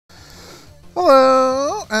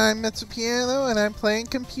Hello, I'm Piano and I'm playing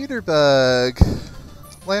Computer Bug.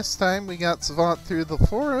 Last time we got Savant through the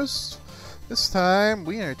forest. This time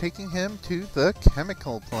we are taking him to the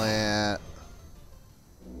chemical plant.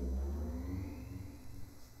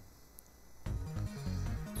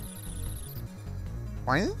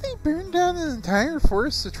 Why did they burn down an entire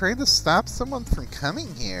forest to try to stop someone from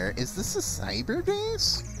coming here? Is this a cyber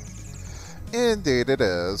base? Indeed it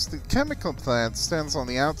is. The chemical plant stands on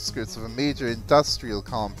the outskirts of a major industrial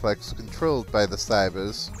complex controlled by the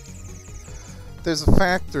cybers. There's a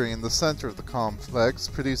factory in the center of the complex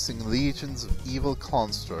producing legions of evil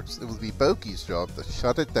constructs. It will be Boki's job to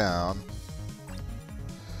shut it down.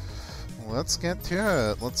 Let's get to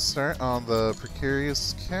it. Let's start on the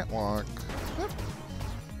precarious catwalk. Yep.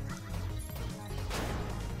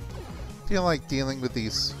 I feel like dealing with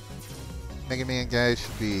these Mega Man guys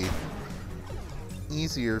should be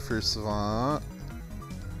easier for Savant.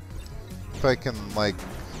 If I can, like,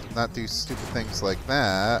 not do stupid things like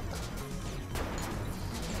that.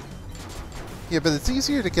 Yeah, but it's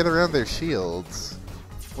easier to get around their shields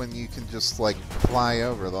when you can just, like, fly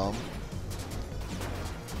over them.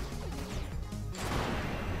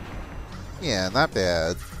 Yeah, not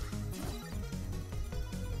bad.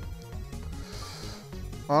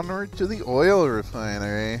 Onward to the oil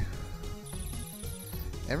refinery.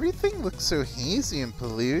 Everything looks so hazy and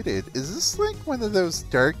polluted. Is this like one of those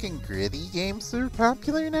dark and gritty games that are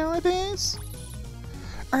popular nowadays?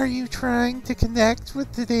 Are you trying to connect with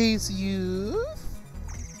today's youth?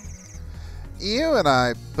 You and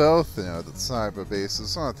I both know that cyber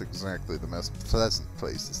bases aren't exactly the most pleasant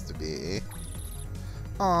places to be.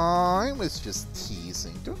 Aw, I was just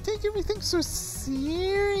teasing. Don't take everything so seriously.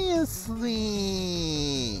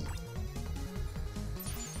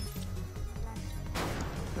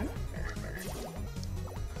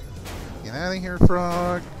 Get out of here,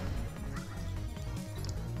 frog.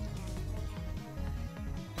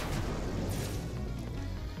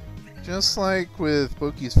 Just like with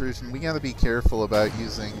Boki's version, we gotta be careful about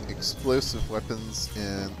using explosive weapons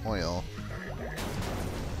in oil.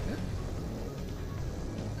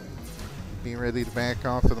 Be ready to back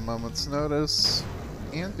off at a moment's notice,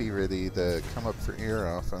 and be ready to come up for air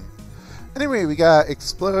often. Anyway, we got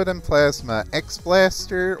Explode and Plasma,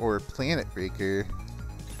 X-Blaster, or Planet Breaker.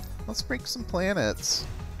 Let's break some planets.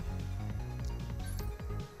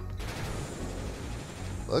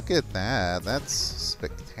 Look at that. That's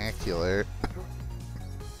spectacular.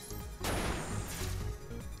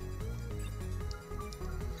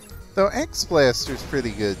 Though X-Blaster's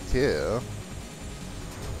pretty good too.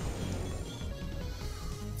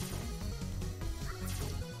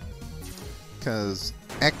 Because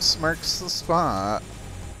X marks the spot.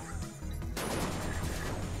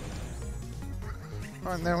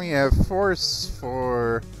 Oh, and then we have Force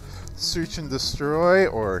for Search and Destroy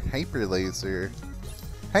or Hyper Laser.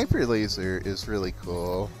 Hyper Laser is really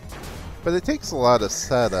cool, but it takes a lot of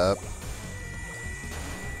setup.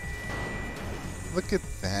 Look at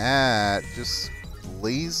that, just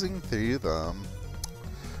blazing through them.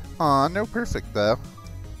 Aw, no perfect though.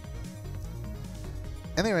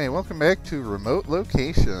 Anyway, welcome back to Remote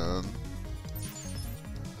Location.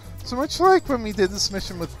 So much like when we did this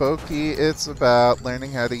mission with Boki, it's about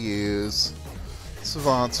learning how to use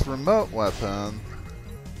Savant's remote weapon,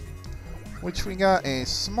 which we got a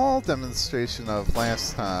small demonstration of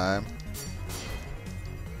last time.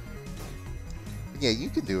 Yeah, you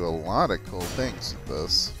can do a lot of cool things with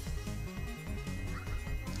this.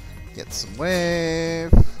 Get some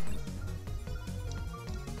wave.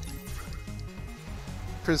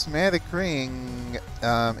 Prismatic ring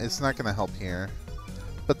is not going to help here.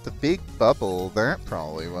 But the big bubble, that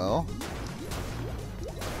probably will.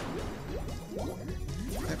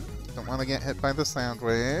 Yep, don't want to get hit by the sound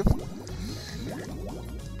wave.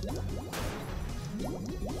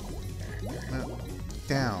 No,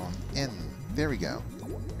 down, in, there we go.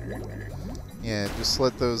 Yeah, just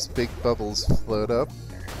let those big bubbles float up.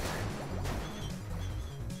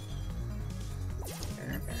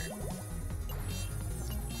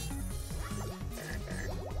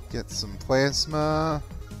 Get some plasma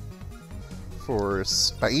for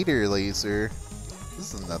Spider Laser.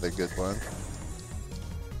 This is another good one.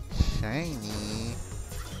 Shiny.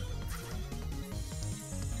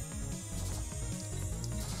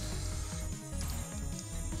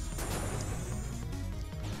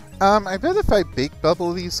 I bet if I big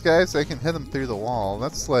bubble these guys, I can hit them through the wall.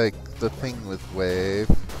 That's like the thing with wave.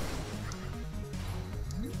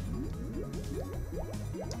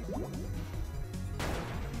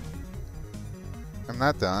 I'm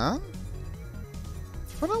not done?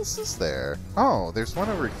 What else is there? Oh, there's one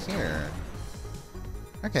over here.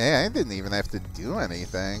 Okay, I didn't even have to do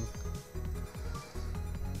anything.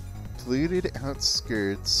 Polluted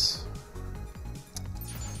outskirts.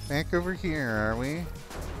 Back over here, are we?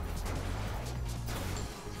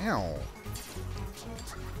 Ow.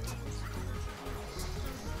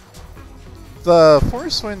 The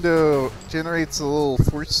force window generates a little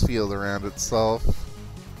force field around itself.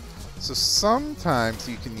 So sometimes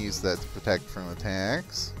you can use that to protect from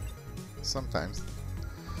attacks. Sometimes.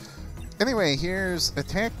 Anyway, here's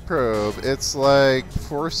attack probe. It's like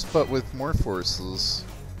force but with more forces.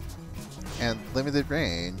 And limited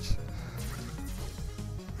range.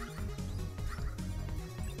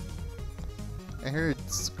 I heard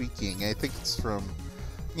squeaking. I think it's from...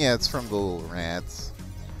 yeah, it's from the little rats.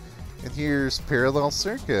 And here's parallel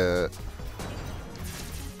circuit.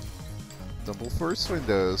 Double force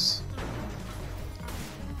windows.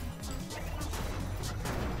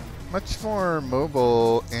 Much more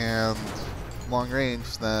mobile and long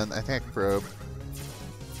range than attack probe.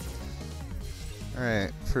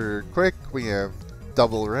 Alright, for quick we have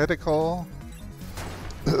double reticle.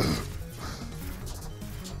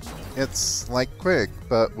 It's like quick,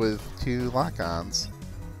 but with 2 lock-ons.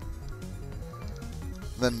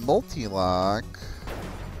 Then multi-lock.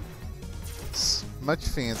 It's much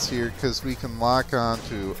fancier because we can lock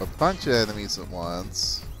onto a bunch of enemies at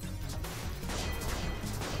once.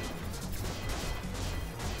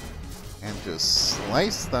 And just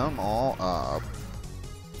slice them all up.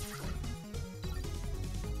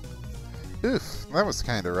 Oof, that was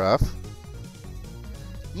kind of rough.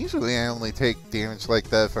 Usually I only take damage like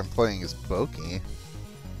that if I'm playing as Boki.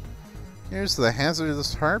 Here's the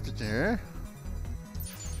Hazardous Harbinger.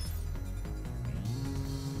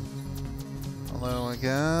 Hello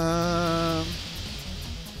again.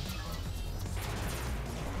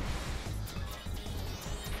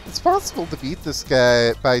 It's possible to beat this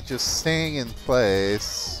guy by just staying in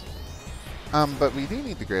place. But we do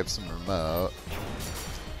need to grab some remote.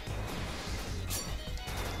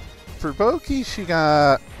 For Boki, she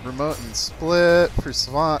got remote and split. For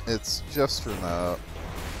Savant, it's just remote.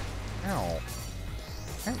 Ow.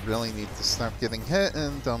 I really need to stop getting hit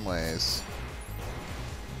in dumb ways.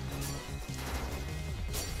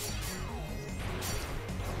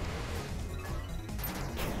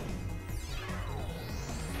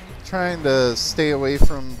 Trying to stay away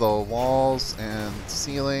from the walls and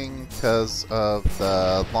ceiling because of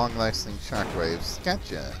the long-lasting shockwaves.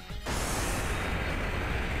 Gotcha.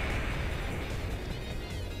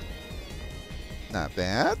 Not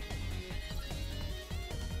bad.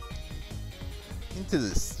 Into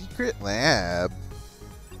the secret lab.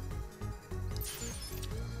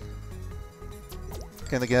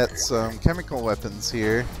 Gonna get some chemical weapons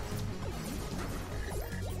here.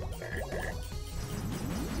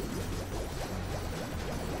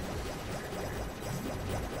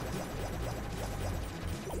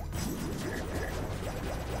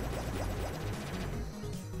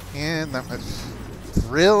 And that much.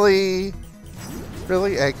 Really?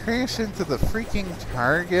 Really? I crash into the freaking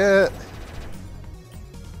target?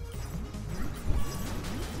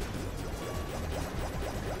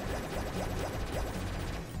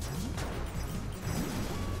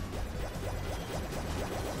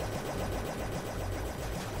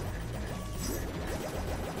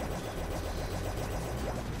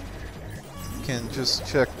 Can just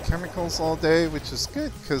check chemicals all day, which is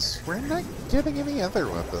good, because we're not getting any other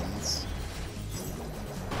weapons.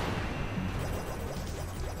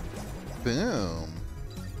 Boom.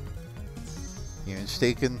 Damage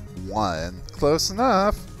taken 1. Close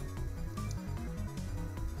enough.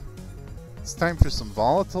 It's time for some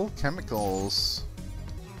volatile chemicals.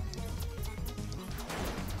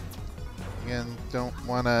 Again, don't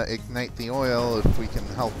want to ignite the oil if we can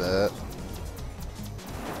help it.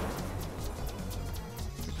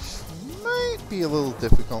 Be a little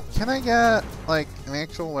difficult. Can I get, like, an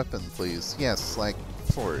actual weapon, please? Yes, like,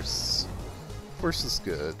 force. Force is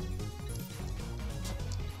good.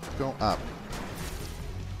 Go up.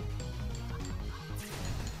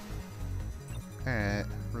 Alright.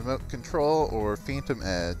 Remote control or Phantom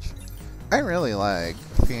Edge? I really like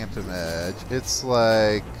Phantom Edge. It's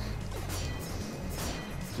like...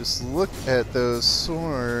 just look at those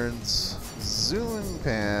swords zooming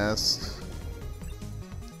past.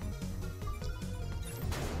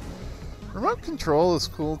 Remote control is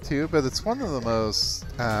cool too, but it's one of the most...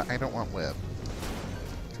 I don't want whip.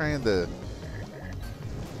 Trying to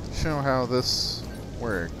show how this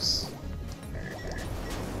works.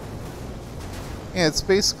 Yeah, it's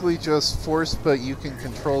basically just force, but you can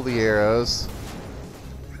control the arrows.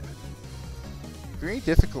 Very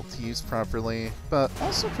difficult to use properly, but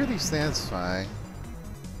also pretty satisfying.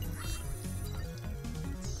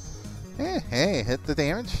 Hey, hit the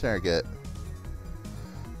damage target.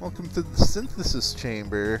 Welcome to the synthesis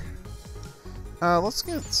chamber. Let's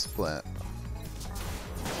get split.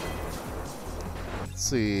 Let's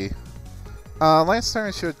see. Last time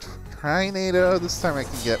I showed Trinado, this time I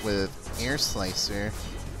can get with Air Slicer.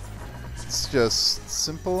 It's just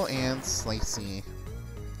simple and slicey.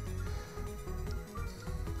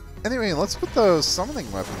 Anyway, let's put those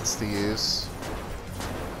summoning weapons to use.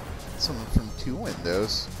 Summon from 2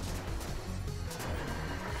 windows.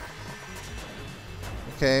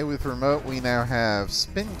 Okay, with remote we now have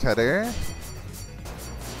Spin Cutter.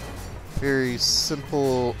 Very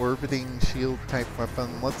simple orbiting shield type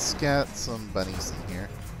weapon. Let's get some bunnies in here.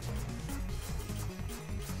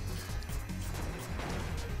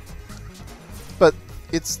 But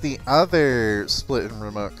it's the other split and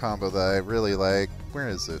remote combo that I really like. Where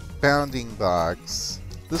is it? Bounding Box.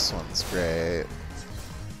 This one's great.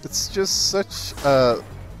 It's just such a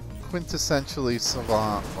quintessentially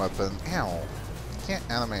savant weapon. Ow. Get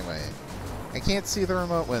out of my way. I can't see the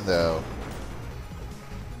remote window.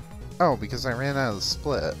 Oh, because I ran out of the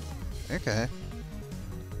split. Okay.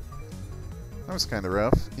 That was kind of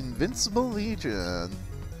rough. Invincible Legion.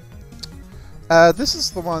 This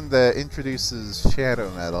is the one that introduces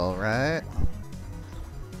Shadow Metal, right?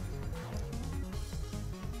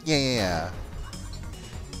 Yeah.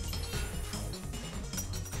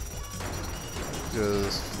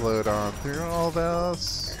 Just float on through all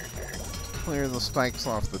this. Clear the spikes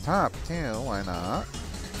off the top, too. Why not?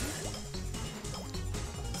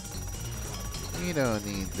 We don't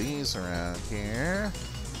need these around here.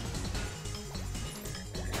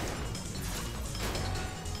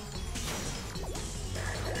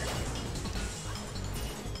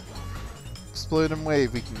 Explode and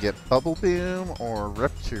Wave, we can get Bubble Boom or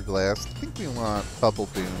Rupture Blast. I think we want Bubble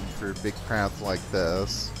Boom for big crowds like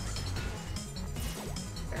this.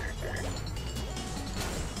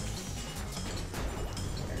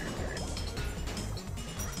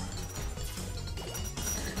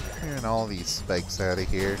 Clearing all these spikes out of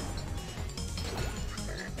here.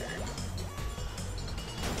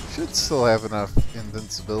 Should still have enough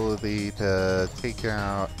invincibility to take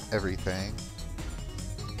out everything.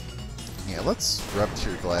 Yeah, let's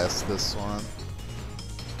Rupture Blast this one.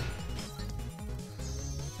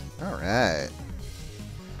 Alright.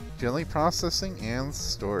 Jelly processing and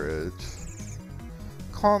storage.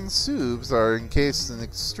 Consubes are encased in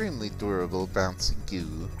extremely durable bouncing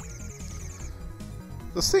goo.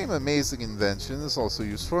 The same amazing invention is also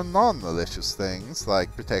used for non-malicious things,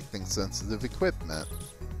 like protecting sensitive equipment.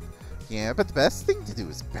 Yeah, but the best thing to do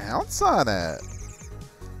is bounce on it!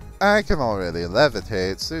 I can already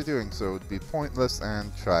levitate, so doing so would be pointless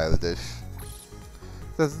and childish.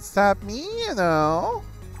 Doesn't stop me, you know!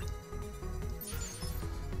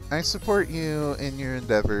 I support you in your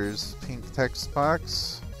endeavors, Pink Text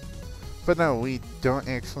Box. But no, we don't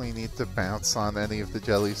actually need to bounce on any of the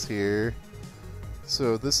jellies here.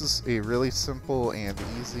 So this is a really simple and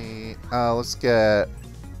easy. Let's get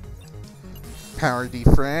Power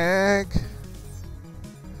Defrag.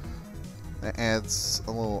 That adds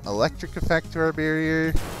a little electric effect to our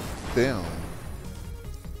barrier. Boom.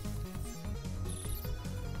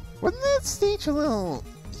 Wasn't that stage a little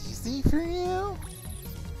easy for you?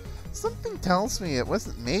 Something tells me it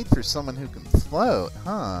wasn't made for someone who can float,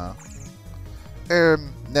 huh?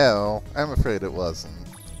 No, I'm afraid it wasn't.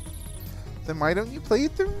 Then why don't you play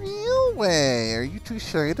it the real way? Are you too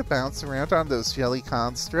shy to bounce around on those jelly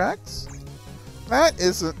constructs? That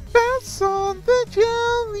isn't bounce on the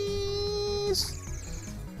jellies!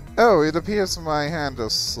 Oh, it appears my hand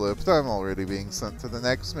has slipped. I'm already being sent to the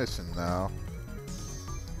next mission now.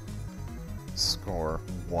 Score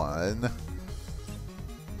 1.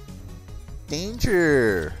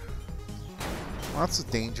 Danger! Lots of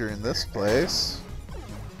danger in this place.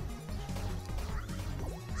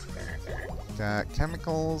 Got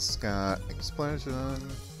chemicals, got explosion.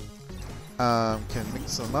 Can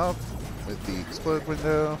mix them up with the explode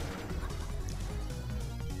window.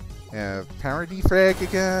 Have power defrag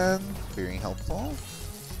again, very helpful.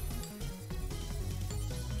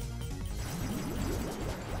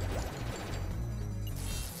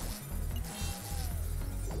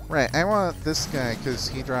 Right, I want this guy because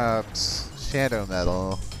he drops Shadow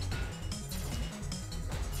Metal.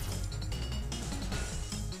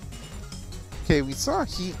 Okay, we saw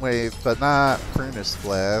Heat Wave, but not Furnace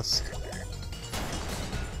Blast.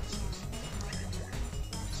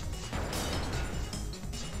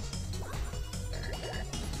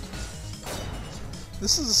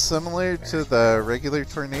 This is similar to the regular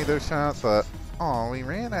Tornado Shot, but oh, we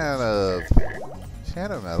ran out of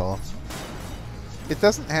Shadow Metal. It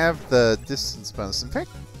doesn't have the distance bonus. In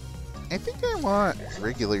fact, I think I want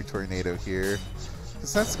regular tornado here,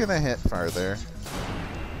 because that's gonna hit farther.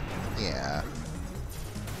 Yeah.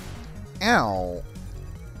 Ow!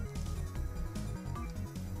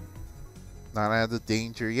 Not out of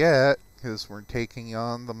danger yet, because we're taking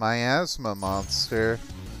on the miasma monster.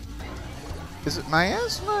 Is it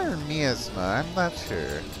miasma or miasma? I'm not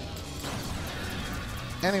sure.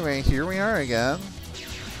 Anyway, here we are again.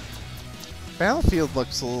 Battlefield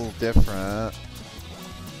looks a little different.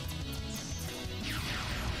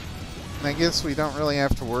 And I guess we don't really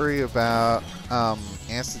have to worry about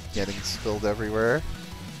acid getting spilled everywhere.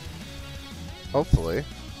 Hopefully.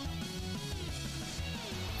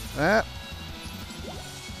 Ah.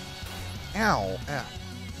 Ow. Ow.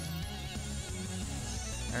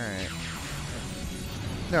 Alright.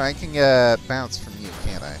 No, I can get bounce from you,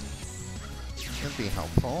 can't I? That'd be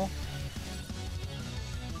helpful.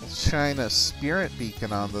 Let's shine a spirit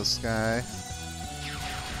beacon on this guy.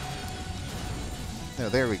 No,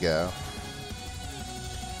 there we go.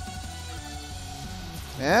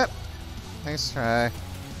 Yep. Nice try.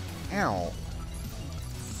 Ow.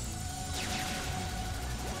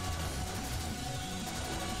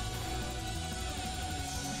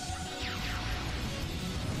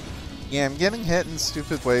 Yeah, I'm getting hit in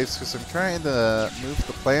stupid ways because I'm trying to move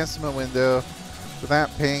the plasma window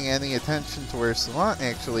without paying any attention to where Savant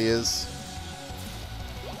actually is.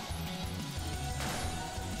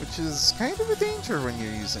 Which is kind of a danger when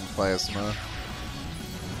you're using plasma.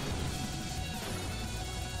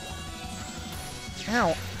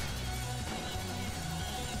 Ow!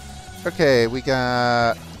 Okay, we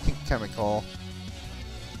got pink chemical.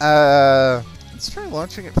 Let's try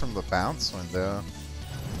launching it from the bounce window.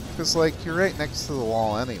 Because, like, you're right next to the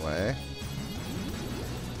wall anyway.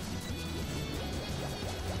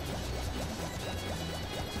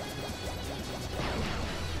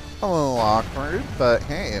 A little awkward, but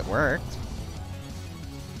hey, it worked.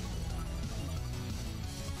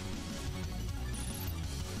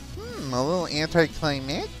 A little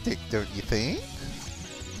anticlimactic, don't you think?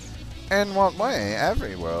 In what way?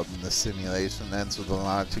 Every world in the simulation ends with a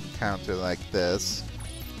launch encounter like this.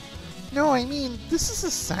 No, I mean, this is a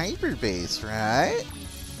cyber base, right?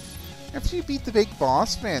 After you beat the big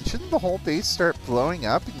boss man, shouldn't the whole base start blowing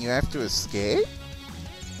up and you have to escape?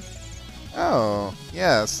 Oh,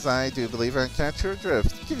 yes, I do believe I catch your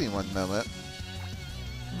drift. Give me one moment.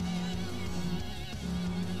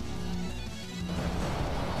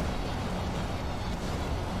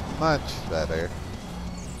 Much better.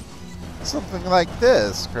 Something like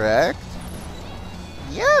this, correct?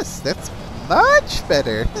 Yes, that's much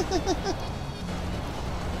better.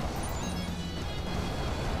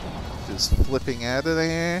 Just flipping out of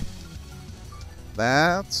there.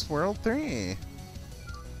 That's World 3.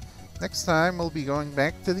 Next time we'll be going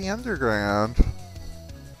back to the underground.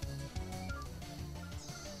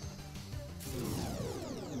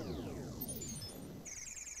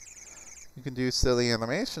 You can do silly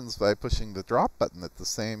animations by pushing the drop button at the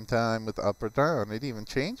same time with up or down. It even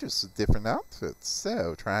changes to different outfits,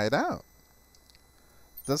 so try it out.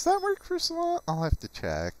 Does that work for Salon? I'll have to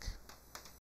check.